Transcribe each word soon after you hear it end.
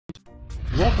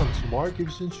Welcome to Mark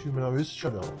Gibson's Human Knowledge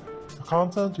Channel.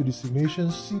 Accountant with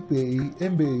designations CPA,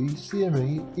 MBA,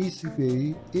 CMA,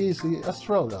 ACPA, ASA,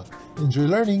 Australia. Enjoy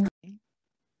learning!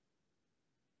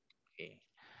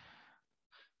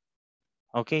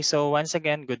 Okay, so once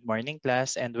again, good morning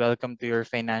class and welcome to your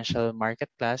financial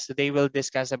market class. Today we'll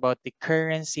discuss about the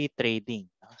currency trading.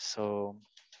 So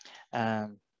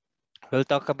we'll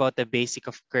talk about the basic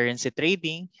of currency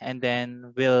trading and then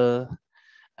we'll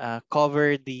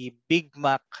cover the Big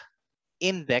Mac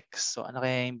index. So ano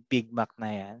kaya yung Big Mac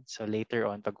na yan? So later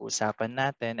on, pag-uusapan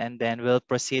natin and then we'll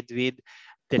proceed with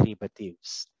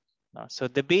derivatives. So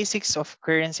the basics of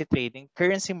currency trading,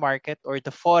 currency market or the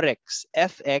Forex,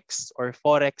 FX or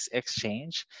Forex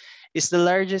exchange is the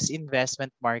largest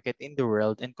investment market in the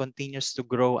world and continues to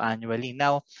grow annually.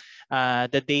 Now,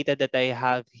 the data that I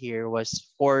have here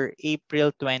was for April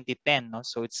 2010. No?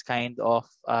 So it's kind of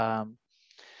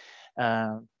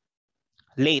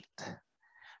late.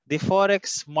 The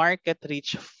Forex market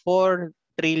reached $4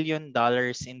 trillion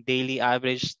in daily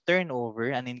average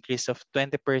turnover, an increase of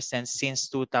 20% since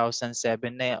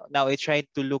 2007. Now, I tried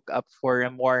to look up for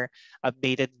a more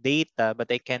updated data,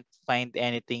 but I can't find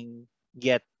anything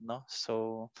yet. No?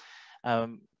 So,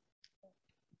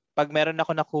 pag meron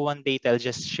ako nakuha data, I'll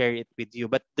just share it with you.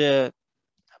 But the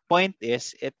point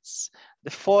is, it's the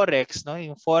Forex, no?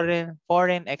 Yung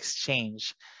foreign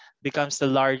exchange becomes the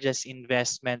largest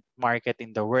investment market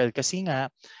in the world. Kasi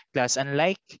nga, class,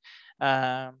 unlike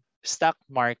stock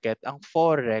market, ang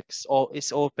Forex is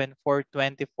open for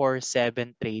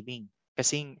 24/7 trading.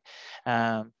 Kasi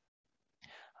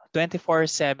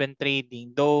 24/7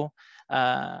 trading, though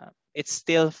it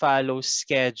still follows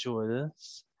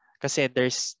schedules kasi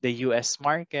there's the US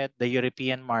market, the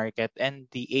European market, and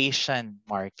the Asian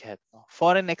market.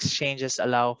 Foreign exchanges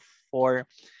allow for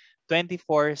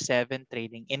 24/7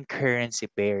 trading in currency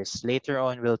pairs. Later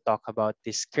on, we'll talk about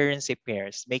these currency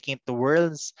pairs, making it the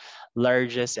world's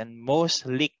largest and most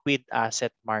liquid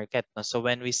asset market. So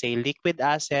when we say liquid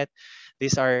asset,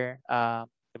 these are,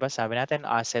 diba, sabi natin,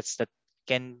 assets that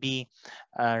can be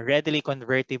readily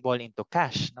convertible into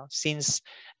cash. No? Since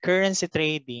currency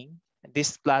trading,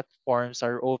 these platforms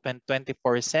are open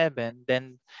 24/7,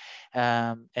 then,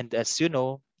 and as you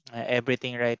know,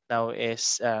 everything right now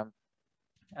is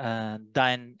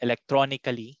done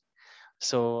electronically.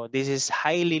 So this is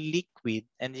highly liquid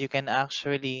and you can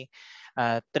actually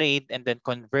trade and then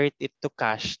convert it to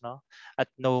cash, no?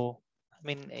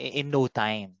 In no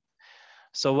time.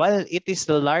 So while it is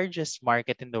the largest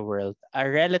market in the world, a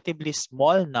relatively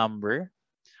small number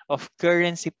of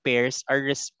currency pairs are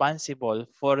responsible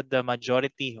for the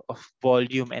majority of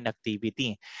volume and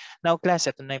activity. Now class,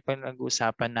 ito na yung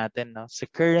pag-uusapan natin, no? Sa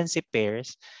currency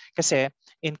pairs, kasi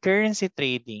in currency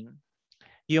trading,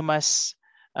 you must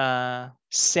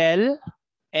sell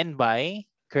and buy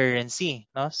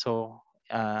currency. No? So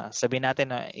sabihin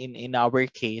natin na in our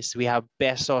case, we have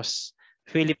pesos,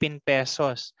 Philippine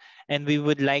pesos, and we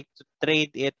would like to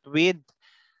trade it with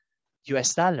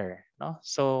US dollar. No?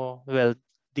 So, well,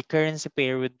 the currency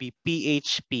pair would be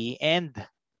PHP and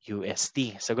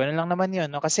USD. So, ganun lang naman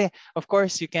yun. No? Kasi, of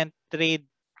course, you can trade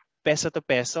peso to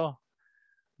peso.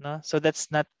 No? So, that's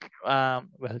not,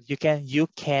 well, you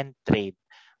can trade,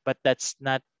 but that's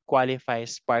not qualify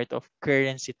as part of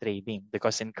currency trading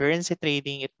because in currency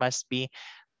trading, it must be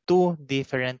two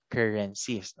different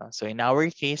currencies. No? So, in our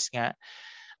case nga,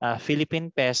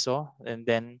 Philippine peso and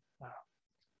then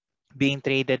being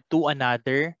traded to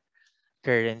another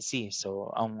currency.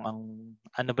 So, ang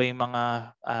ano ba yung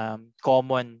mga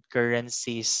common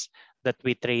currencies that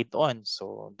we trade on?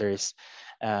 So, there's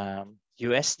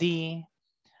USD,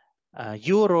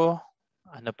 Euro,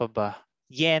 ano pa ba?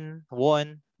 Yen,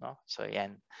 won, no? So,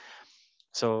 yan.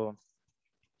 So,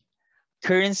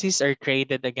 currencies are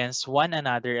traded against one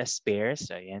another as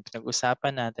pairs. So, yan,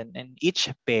 pinag-usapan natin. And each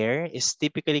pair is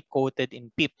typically quoted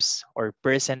in pips or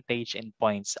percentage in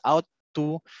points out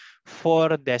to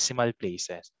 4 decimal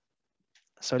places.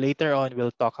 So later on,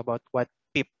 we'll talk about what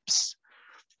pips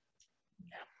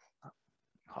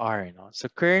are. No?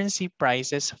 So currency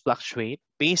prices fluctuate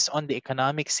based on the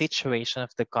economic situation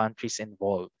of the countries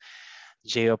involved,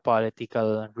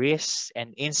 geopolitical risks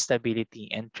and instability,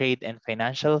 and trade and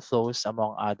financial flows,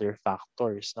 among other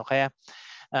factors. No? Kaya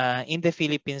in the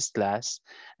Philippines class,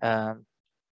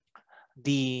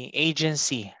 the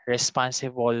agency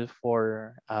responsible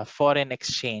for foreign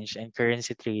exchange and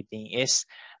currency trading is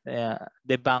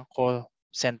the Bangko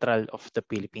Central of the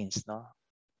Philippines. No?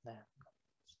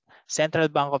 Central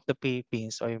Bank of the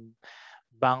Philippines o yung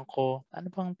Bangko,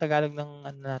 ano bang Tagalog ng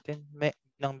ano natin?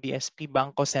 Ng BSP,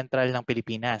 Bangko Sentral ng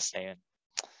Pilipinas. Ayun.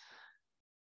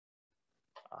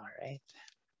 Alright.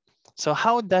 So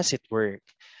how does it work?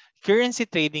 Currency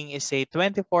trading is a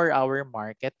 24-hour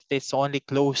market. It's only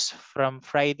closed from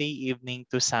Friday evening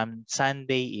to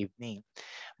Sunday evening.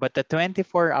 But the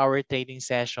 24-hour trading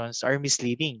sessions are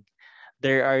misleading.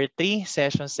 There are 3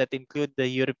 sessions that include the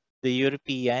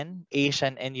European,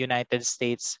 Asian, and United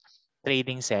States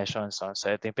trading sessions. So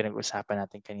ito yung pinag-usapan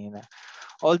natin kanina.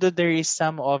 Although there is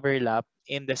some overlap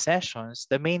in the sessions,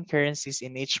 the main currencies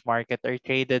in each market are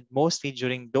traded mostly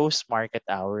during those market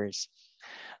hours.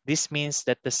 This means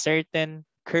that the certain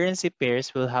currency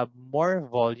pairs will have more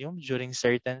volume during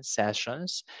certain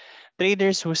sessions.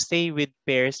 Traders who stay with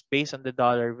pairs based on the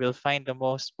dollar will find the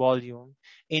most volume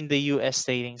in the US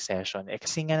trading session.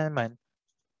 Kasi nga naman,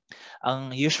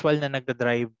 ang usual na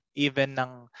nagdadrive even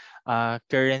ng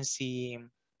currency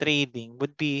trading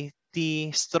would be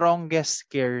the strongest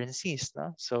currencies.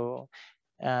 No? So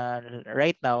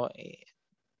right now,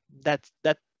 that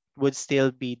would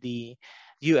still be the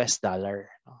US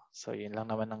dollar. No? So yun lang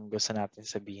naman ang gusto natin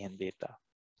sabihin dito.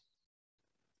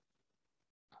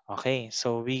 Okay,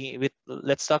 so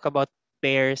let's talk about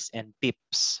pairs and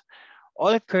pips.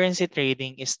 All currency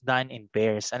trading is done in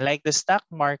pairs. Unlike the stock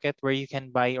market where you can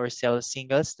buy or sell a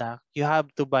single stock, you have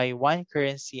to buy one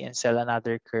currency and sell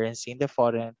another currency in the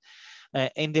foreign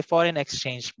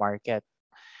exchange market.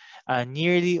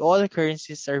 Nearly all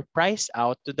currencies are priced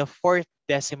out to the 4th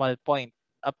decimal point.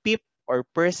 A pip or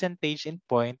percentage in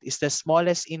point is the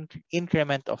smallest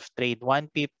increment of trade. 1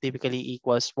 pip typically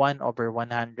equals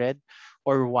 1/100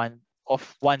 or 1%.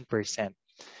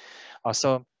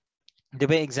 Also, di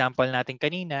ba example natin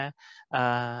kanina,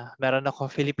 meron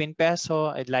ako Philippine peso,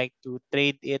 I'd like to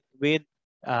trade it with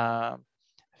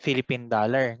Philippine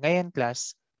dollar. Ngayon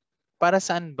class, para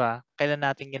saan ba kailan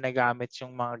natin ginagamit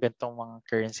yung mga ganitong mga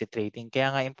currency trading?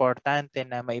 Kaya nga importante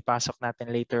na maipasok natin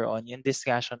later on yung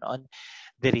discussion on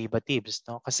derivatives.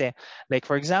 No? Kasi like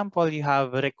for example, you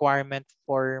have a requirement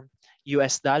for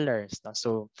US dollars. No?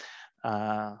 So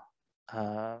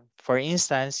for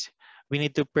instance, we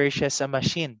need to purchase a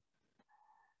machine.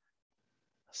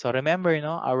 So remember,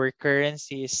 no, our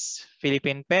currency is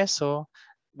Philippine peso.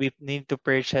 We need to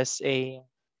purchase a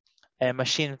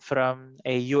machine from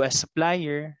a US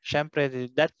supplier. Syempre,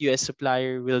 that US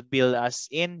supplier will bill us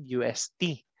in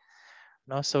USD.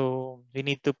 No? So we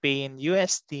need to pay in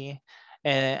USD.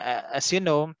 And as you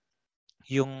know,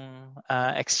 yung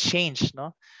exchange,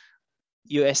 no,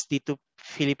 USD to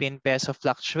Philippine peso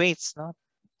fluctuates, no,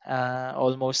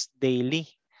 almost daily.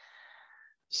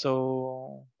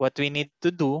 So what we need to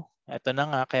do, ito na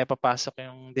nga, kaya papasok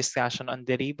yung discussion on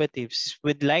derivatives,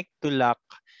 we'd like to lock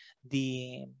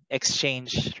the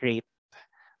exchange rate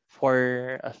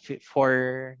for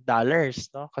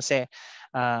dollars, no? Kasi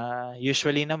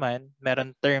usually naman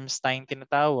meron terms tayong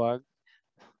tinatawag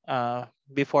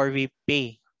before we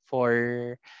pay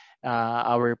for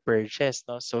our purchase,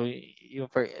 no? So yung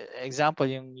for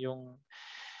example yung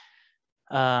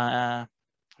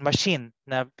machine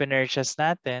na pinurchase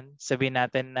natin, sabihin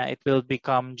natin na it will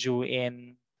become due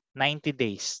in 90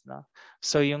 days, no?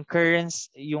 So yung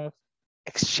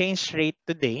exchange rate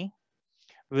today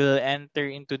will enter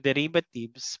into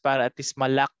derivatives para at least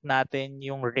malak natin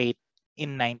yung rate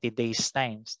in 90 days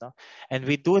times, no? And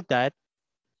we do that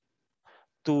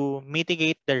to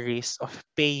mitigate the risk of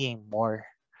paying more,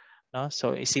 no?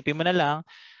 So isipin mo na lang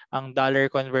ang dollar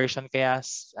conversion kaya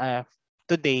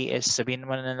today is sabihin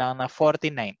mo na lang na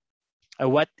 49.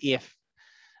 What if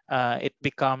it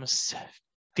becomes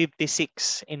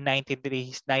 56 in 90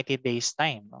 days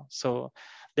time, no? So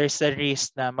there's a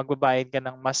risk na magbabayad ka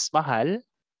ng mas mahal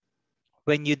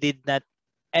when you did not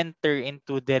enter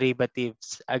into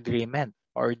derivatives agreement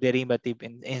or derivative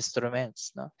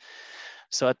instruments, no?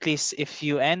 So at least if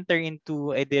you enter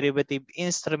into a derivative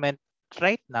instrument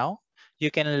right now,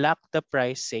 you can lock the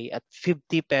price, say, at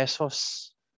 50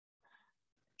 pesos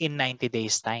in 90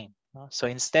 days time. No? So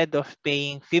instead of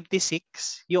paying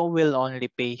 56, you will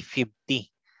only pay 50.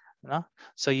 No?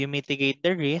 So you mitigate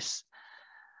the risk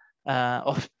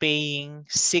of paying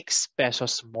 6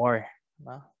 pesos more.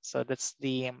 No? So that's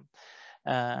the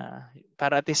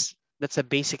para at least that's a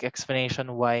basic explanation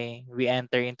why we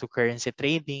enter into currency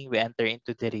trading, we enter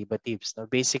into derivatives. No?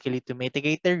 Basically to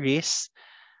mitigate the risk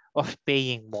of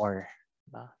paying more.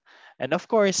 No? And of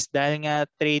course, dahil nga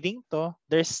trading to,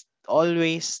 there's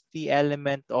always the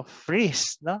element of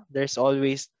risk. No? There's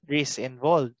always risk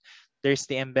involved. There's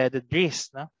the embedded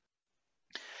risk. No?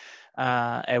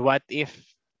 What if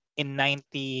in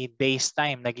 90 days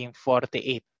time, naging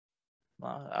 48?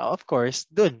 Of course,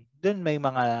 dun may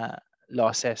mga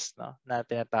losses, no, na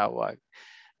tinatawag.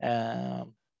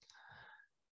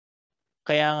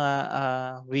 kaya nga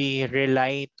we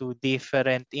rely to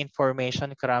different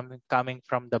information coming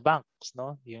from the banks,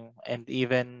 no? And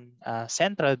even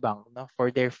central bank, no,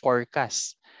 for their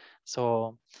forecast.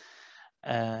 So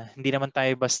hindi naman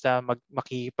tayo basta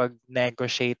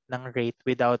makipag-negotiate ng rate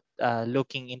without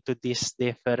looking into these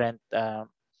different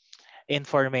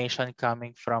information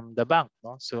coming from the bank,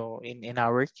 no? So in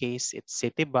our case, it's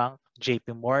Citibank,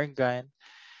 JP Morgan.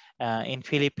 In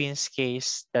Philippines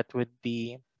case, that would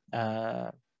be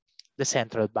the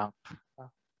central bank.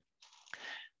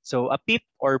 So a pip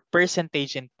or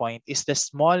percentage in point is the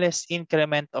smallest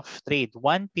increment of trade.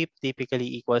 One pip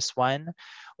typically equals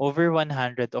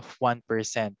 1/100 of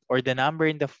 1%, or the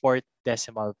number in the fourth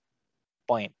decimal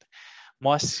point.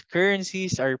 Most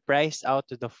currencies are priced out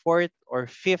to the fourth or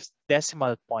fifth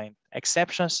decimal point.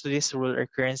 Exceptions to this rule are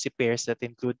currency pairs that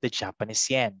include the Japanese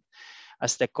yen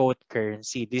as the quote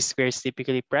currency. These pairs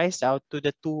typically priced out to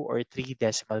the 2 or 3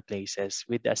 decimal places,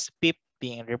 with a pip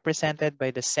being represented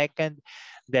by the second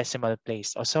decimal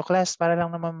place. So class, para lang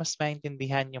naman mas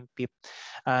maintindihan yung pip.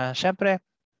 Syempre,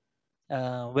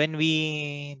 when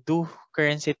we do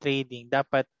currency trading,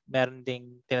 dapat meron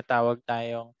ding tinatawag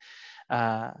tayong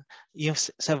yung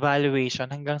sa valuation,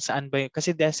 hanggang saan ba yun?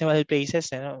 Kasi decimal places,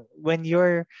 when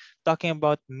you're talking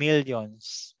about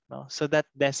millions, no? So that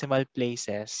decimal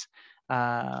places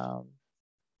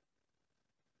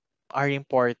are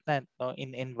important, no,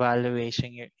 in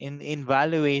valuation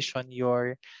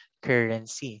your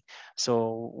currency.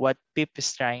 So what Pip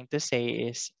is trying to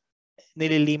say is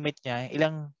nililimit niya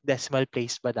ilang decimal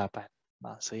place ba dapat.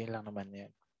 So yun lang naman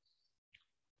yun.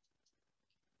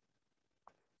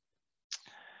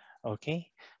 Okay,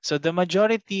 so the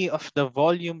majority of the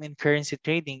volume in currency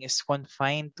trading is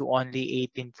confined to only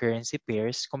 18 currency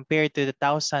pairs compared to the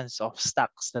thousands of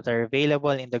stocks that are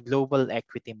available in the global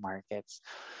equity markets.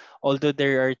 Although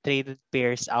there are traded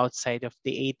pairs outside of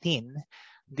the 18,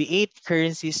 the 8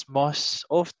 currencies most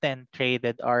often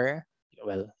traded are,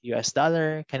 well, US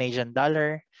dollar, Canadian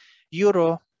dollar,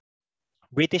 euro,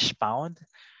 British pound,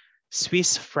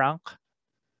 Swiss franc,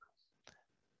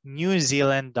 New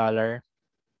Zealand dollar,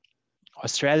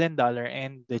 Australian dollar,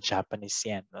 and the Japanese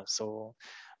yen. So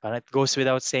it goes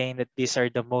without saying that these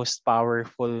are the most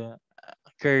powerful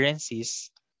currencies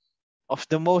of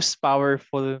the most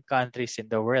powerful countries in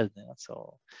the world.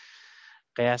 So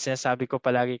kaya sinasabi ko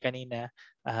palagi kanina,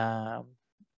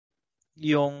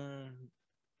 yung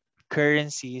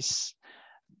currencies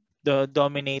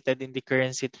dominated in the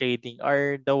currency trading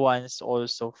are the ones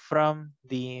also from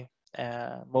the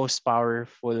most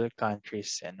powerful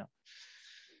countries.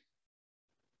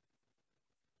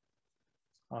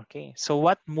 Okay, so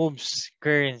what moves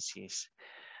currencies?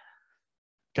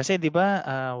 Kasi 'di ba,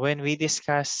 when we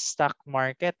discuss stock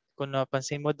market, kung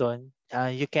napansin mo doon,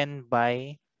 you can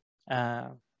buy,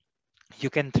 you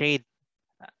can trade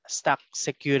stock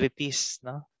securities,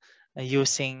 no,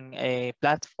 using a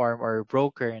platform or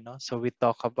broker, no. So we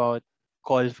talk about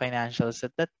Call Financials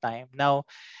at that time. Now,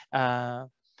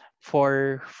 and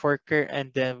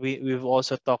then we've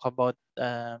also talked about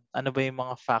ano ba yung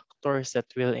mga factors that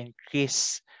will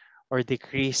increase or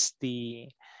decrease the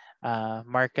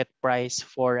market price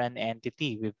for an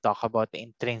entity. We've talked about the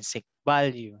intrinsic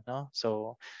value, no?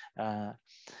 So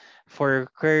for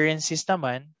currencies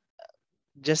naman,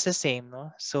 just the same,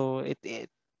 no? So it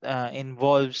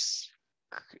involves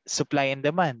supply and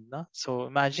demand, no? So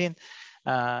imagine,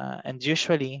 and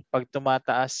usually pag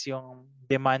tumataas yung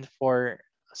demand for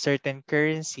certain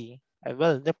currency,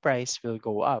 well, the price will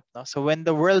go up, no? So when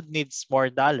the world needs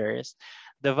more dollars,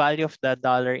 the value of the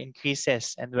dollar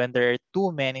increases, and when there are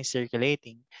too many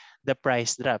circulating, the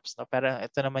price drops, no? Pero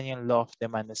ito naman yung law of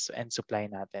demand and supply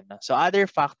natin, no? So other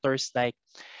factors like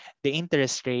the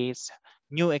interest rates,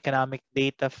 new economic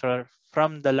data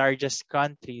from the largest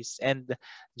countries, and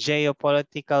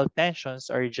geopolitical tensions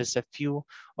are just a few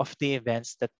of the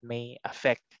events that may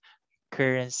affect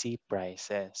currency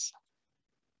prices.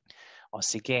 O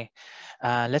sige,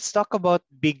 let's talk about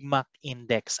Big Mac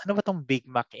Index. Ano ba tong Big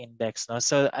Mac Index? No?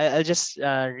 So I'll just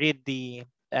read the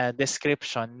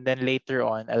description, then later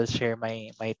on I'll share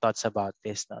my thoughts about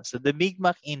this. No? So the Big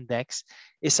Mac Index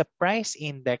is a price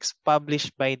index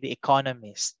published by The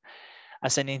Economist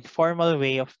as an informal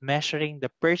way of measuring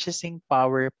the purchasing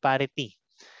power parity,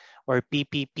 or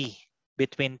PPP,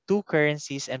 between two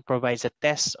currencies, and provides a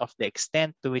test of the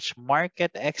extent to which market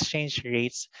exchange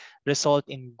rates result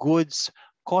in goods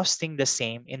costing the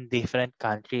same in different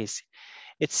countries.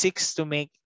 It seeks to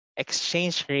make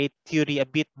exchange rate theory a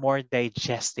bit more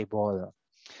digestible.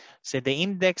 So the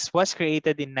index was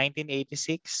created in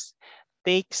 1986,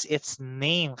 takes its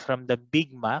name from the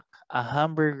Big Mac, a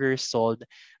hamburger sold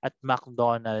at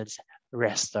McDonald's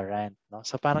restaurant, no?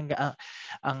 So parang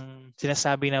ang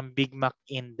sinasabi ng Big Mac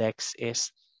Index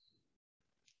is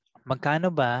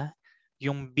magkano ba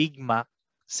yung Big Mac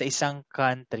sa isang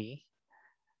country?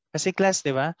 Kasi class,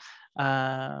 'di ba?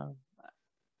 Uh,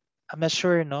 I'm not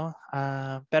sure, no?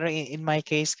 Pero in my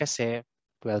case kasi,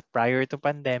 well, prior to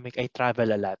pandemic, I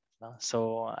travel a lot, no?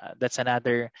 So that's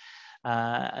another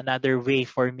way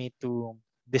for me to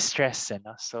distress,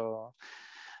 no? So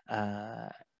uh,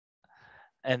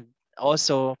 and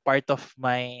also part of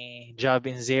my job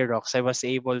in Xerox, I was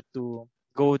able to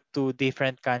go to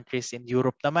different countries in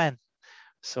Europe naman.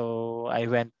 So I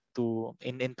went to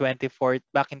in 24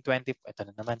 back in 20 ito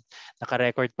na naman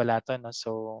naka-record pala to, no?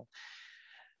 So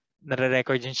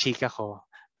nare-record yung chika ko.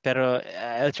 Pero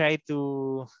I'll try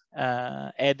to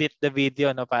edit the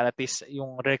video, no, para at least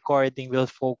yung recording will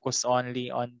focus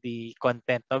only on the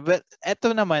content, no? But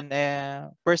ito naman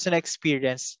personal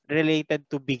experience related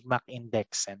to Big Mac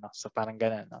Index, no? So parang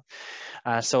ganun, no?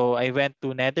 So I went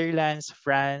to Netherlands,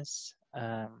 France,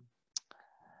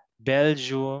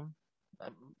 Belgium,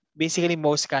 basically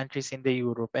most countries in the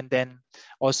Europe, and then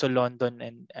also London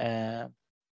and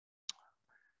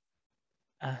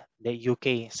the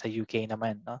UK, sa UK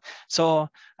naman, no? So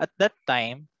at that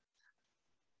time,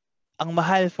 ang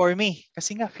mahal for me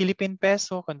kasi nga Philippine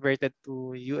peso converted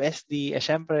to USD.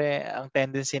 Syempre, ang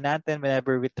tendency natin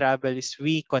whenever we travel is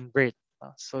we convert,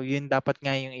 no? So yun dapat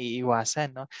nga yung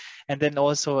iiwasan, no? And then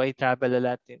also I travel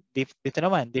a lot dito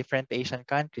naman different Asian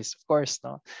countries, of course,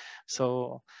 no?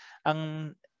 So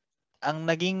ang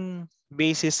naging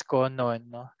basis ko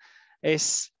noon, no,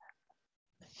 is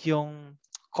yung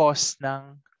cost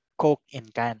ng Coke in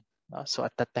can, no? So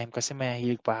at that time kasi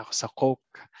mahilig pa ako sa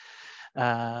Coke.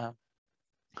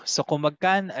 So kung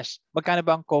magkano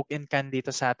ba ang Coke in can dito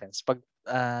sa atin? So pag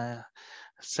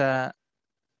sa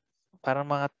parang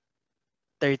mga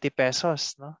 30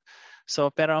 pesos, no?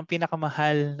 So pero ang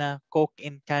pinakamahal na Coke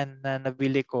in can na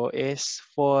nabili ko is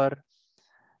for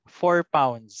 4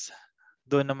 pounds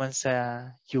doon naman sa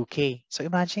UK. So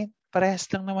imagine, parehas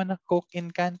lang naman na Coke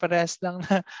in can, parehas lang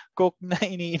na Coke na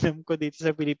iniinom ko dito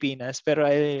sa Pilipinas, pero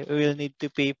I will need to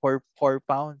pay for 4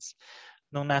 pounds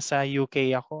nung nasa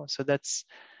UK ako. So that's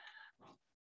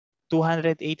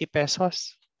 280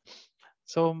 pesos.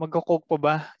 So magko-Coke pa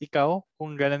ba ikaw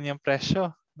kung ganun yung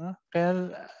presyo, no?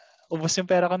 Kaya ubos yung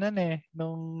pera ko noon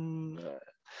nung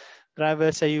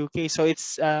travel sa UK. So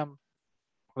it's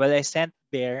well, I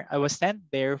was sent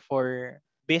there for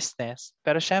business.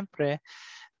 Pero syempre,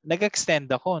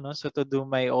 nag-extend ako, no? So to do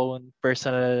my own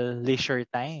personal leisure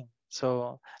time.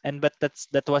 So, but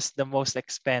that was the most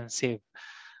expensive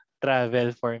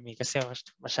travel for me kasi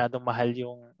masyadong mahal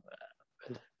yung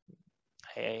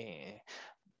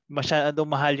masyadong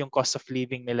mahal yung cost of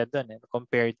living nila doon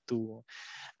compared to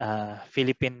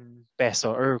Philippine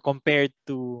peso or compared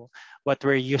to what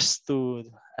we're used to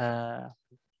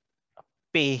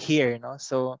pay here, no?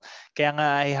 So kaya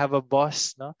nga I have a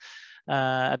boss, no?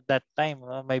 At that time,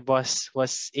 no? My boss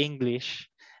was English.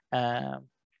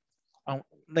 Ang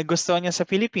nagustuhan niya sa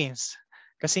Philippines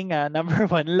kasi nga number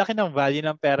one, laki ng value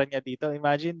ng pera niya dito.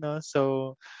 Imagine, no?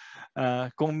 So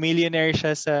kung millionaire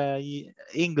siya sa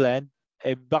England,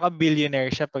 baka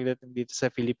billionaire siya pagdating dito sa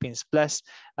Philippines. Plus,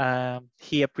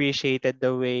 he appreciated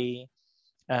the way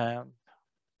um,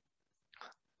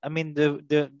 I mean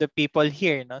the people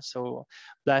here, no? So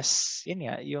plus yun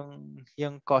nga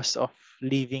yung cost of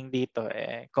living dito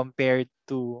compared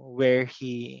to where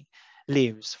he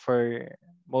lives for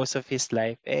most of his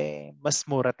life mas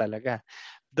mura talaga.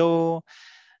 Though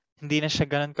hindi na siya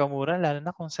ganoon kamura lalo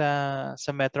na kung sa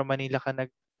Metro Manila ka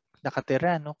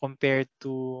nakatira, no, compared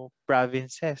to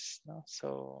provinces, no?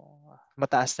 So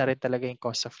mataas na rin talaga yung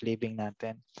cost of living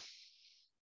natin.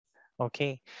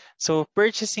 Okay, so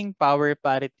purchasing power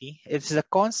parity. It's the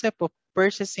concept of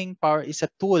purchasing power is a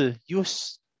tool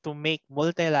used to make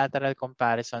multilateral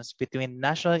comparisons between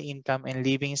national income and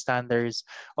living standards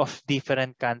of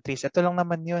different countries. Ito lang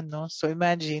naman yun, no? So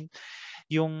imagine,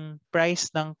 yung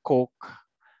price ng Coke,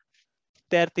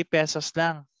 30 pesos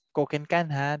lang. Coke and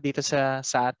can, ha, dito sa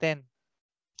atin.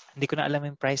 Hindi ko na alam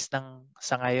yung price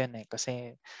sa ngayon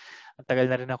kasi ang tagal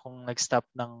na rin akong nag-stop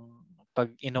ng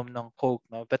pag-inom ng Coke,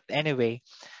 no? But anyway,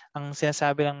 ang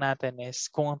sinasabi lang natin is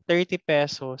kung 30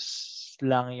 pesos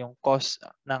lang yung cost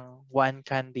ng 1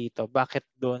 can dito, bakit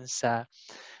doon sa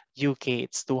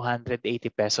UK it's 280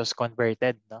 pesos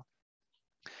converted, no?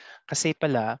 Kasi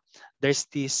pala there's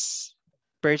this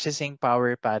purchasing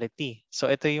power parity.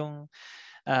 So ito yung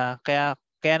kaya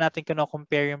natin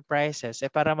kino-compare yung prices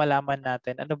para malaman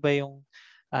natin ano ba yung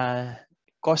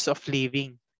cost of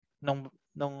living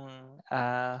nung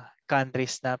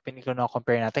countries na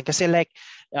compare natin. Kasi like,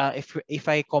 if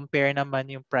I compare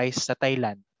naman yung price sa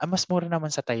Thailand, mas mura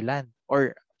naman sa Thailand.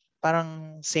 Or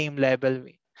parang same level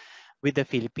with the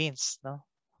Philippines, no?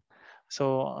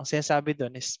 So, ang sinasabi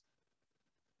doon is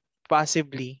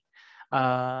possibly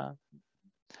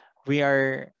we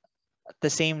are at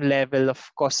the same level of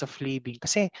cost of living.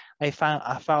 Kasi I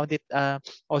found it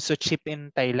also cheap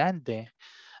in Thailand eh.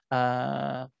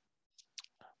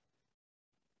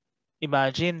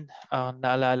 Imagine,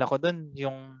 naalala ko doon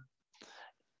yung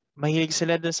mahilig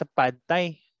sila doon sa pad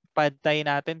thai. Pad thai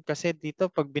natin kasi dito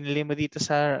pag binili mo dito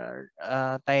sa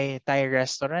Thai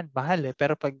restaurant, mahal eh.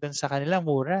 Pero pag doon sa kanila,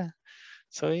 mura.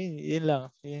 So yun lang.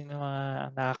 Yun yung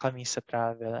mga nakakamiss sa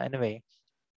travel. Anyway,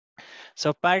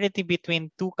 so parity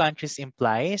between two countries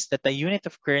implies that a unit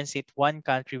of currency in one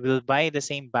country will buy the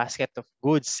same basket of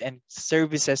goods and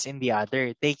services in the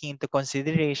other, taking into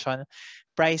consideration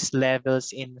price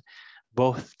levels in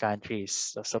both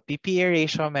countries. So PPA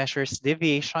ratio measures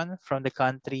deviation from the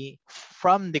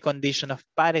condition of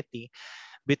parity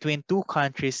between two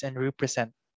countries and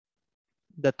represent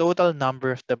the total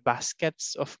number of the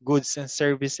baskets of goods and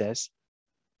services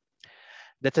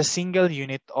that a single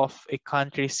unit of a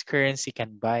country's currency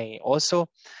can buy. Also,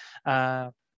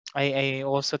 I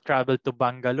also traveled to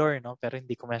Bangalore, no? Pero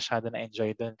hindi ko masyado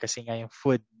na-enjoy doon kasi nga yung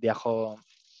food, di ako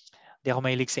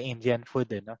mahilig sa Indian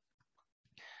food, no?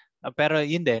 Pero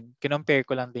yun din, kinompare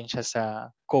ko lang din siya sa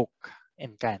Coke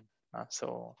and can.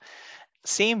 So,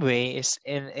 same way is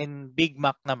in Big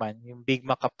Mac naman, yung Big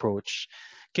Mac approach,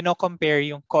 kino-compare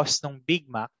yung cost ng Big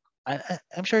Mac.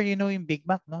 I'm sure you know yung Big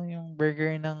Mac, no? Yung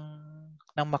burger ng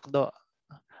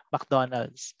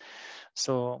McDonald's.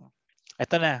 So,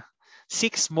 ito na.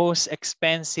 Six most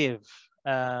expensive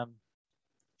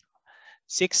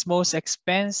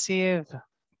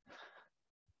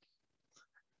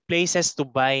places to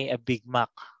buy a Big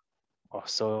Mac.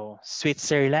 So,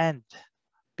 Switzerland,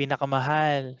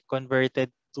 pinakamahal, converted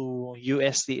to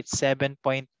USD, it's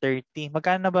 7.30.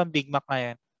 Magkano na ba ang Big Mac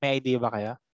ngayon? May idea ba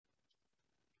kayo?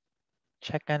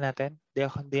 Check na natin. Di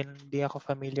ako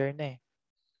familiar na eh.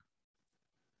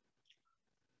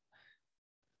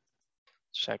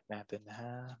 Check natin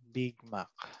ha. Big Mac.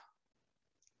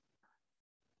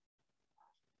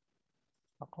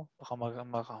 Ako, baka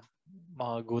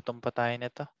magagutom pa tayo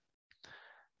nito.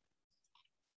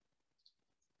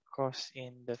 Cost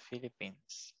in the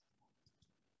Philippines.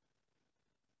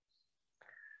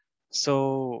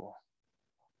 So,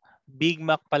 Big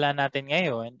Mac pala natin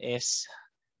ngayon is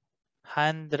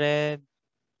 193.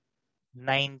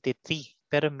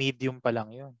 Pero medium pa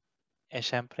lang yun. Eh,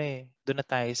 syempre, doon na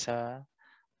tayo sa...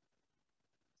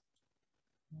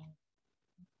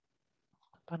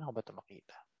 Paano ko ba ito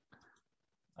makita?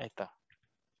 Ito.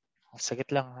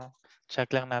 Sagit lang ha.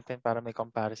 Check lang natin para may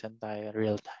comparison tayo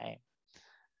real time.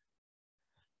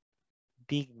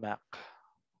 Big Mac.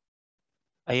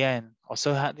 Ayan.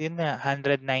 So, yun na.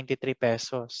 193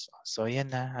 pesos. So, yan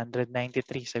na.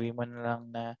 193. Sabi mo na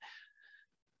lang na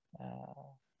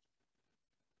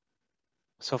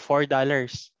so, $4.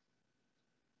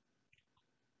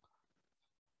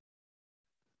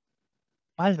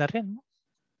 Mahal na rin.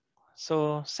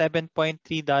 So, $7.3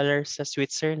 sa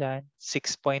Switzerland,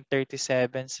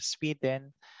 6.37 sa Sweden,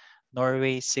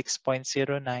 Norway 6.09,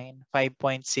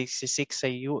 5.66 sa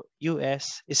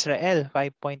US, Israel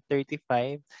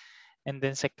 5.35, and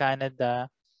then sa Canada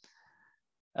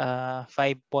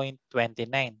 5.29.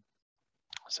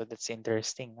 So that's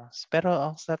interesting. No?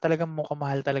 Pero talagang mukhang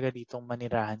mahal talaga ditong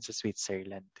manirahan sa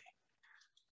Switzerland.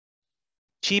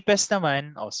 Cheapest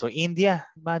naman, also India.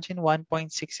 Imagine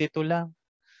 1.62 lang.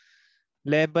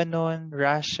 Lebanon,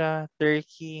 Russia,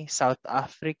 Turkey, South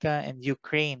Africa, and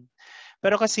Ukraine.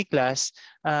 Pero kasi class,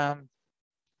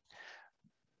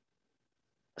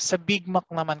 sa Big Mac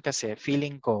naman kasi,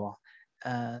 feeling ko,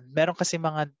 meron kasi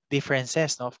mga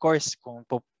differences. No? Of course,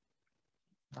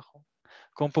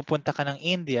 kung pupunta ka ng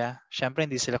India, syempre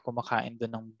hindi sila kumakain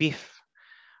doon ng beef.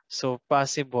 So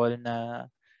possible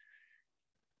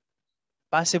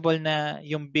na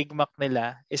yung Big Mac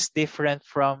nila is different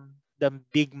from the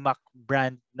Big Mac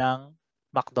brand ng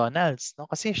McDonald's, no?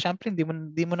 Kasi syempre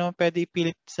hindi mo naman pwede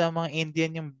ipilit sa mga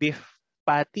Indian yung beef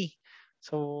patty.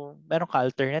 So, meron ka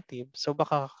alternative. So,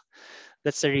 baka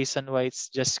that's the reason why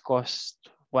it's just cost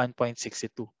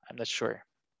 1.62. I'm not sure.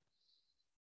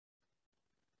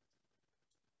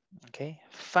 Okay.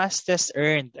 Fastest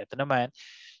earned. Ito naman.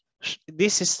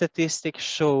 This statistic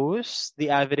shows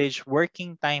the average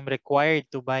working time required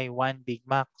to buy one Big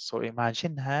Mac. So,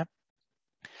 imagine ha,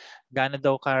 gaano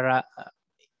daw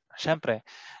syempre,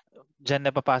 dyan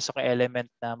na papasok ang element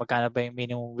na magkano ba yung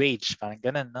minimum wage, parang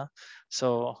ganun, no?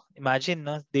 So, imagine,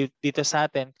 no, dito sa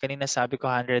atin, kanina sabi ko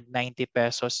 190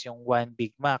 pesos yung one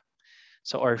Big Mac.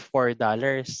 So, or $4,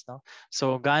 no?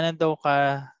 So, gaano daw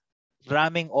ka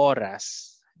raming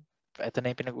oras, ito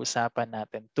na yung pinag-uusapan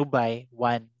natin, to buy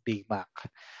one Big Mac.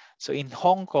 So, in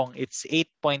Hong Kong, it's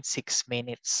 8.6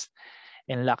 minutes.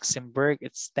 In Luxembourg,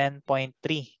 it's 10.3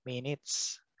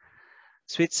 minutes.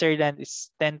 Switzerland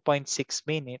is 10.6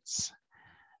 minutes.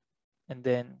 And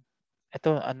then,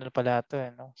 ito, ano pala ito,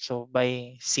 no? So,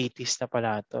 by cities na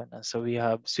pala ito. No? So, we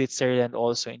have Switzerland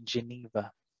also in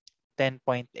Geneva,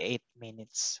 10.8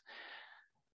 minutes.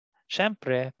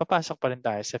 Siyempre, papasok pa rin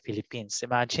tayo sa Philippines.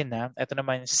 Imagine na, ito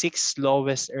naman 6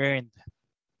 lowest earned.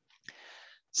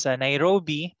 Sa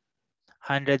Nairobi,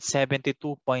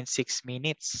 172.6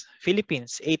 minutes.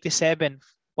 Philippines, 87.5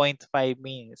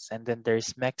 minutes. And then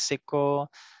there's Mexico,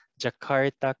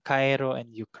 Jakarta, Cairo,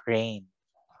 and Ukraine.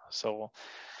 So,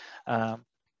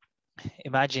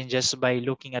 imagine just by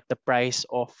looking at the price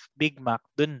of Big Mac,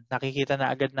 dun nakikita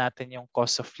na agad natin yung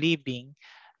cost of living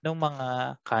ng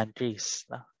mga countries.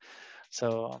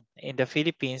 So in the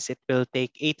Philippines, it will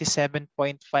take 87.5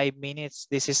 minutes.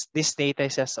 This data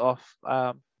is as of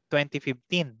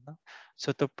 2015.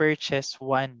 So to purchase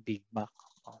one Big Mac.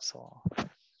 So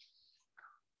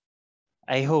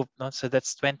I hope, no? So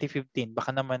that's 2015.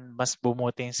 Baka naman mas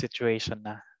bumuti yung situation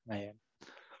na ngayon.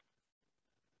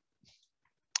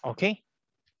 Okay.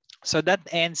 So that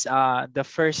ends the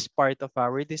first part of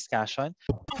our discussion.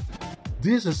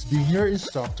 This has been your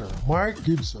instructor, Mark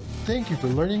Gibson. Thank you for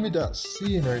learning with us.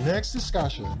 See you in our next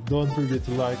discussion. Don't forget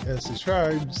to like and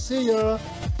subscribe. See ya!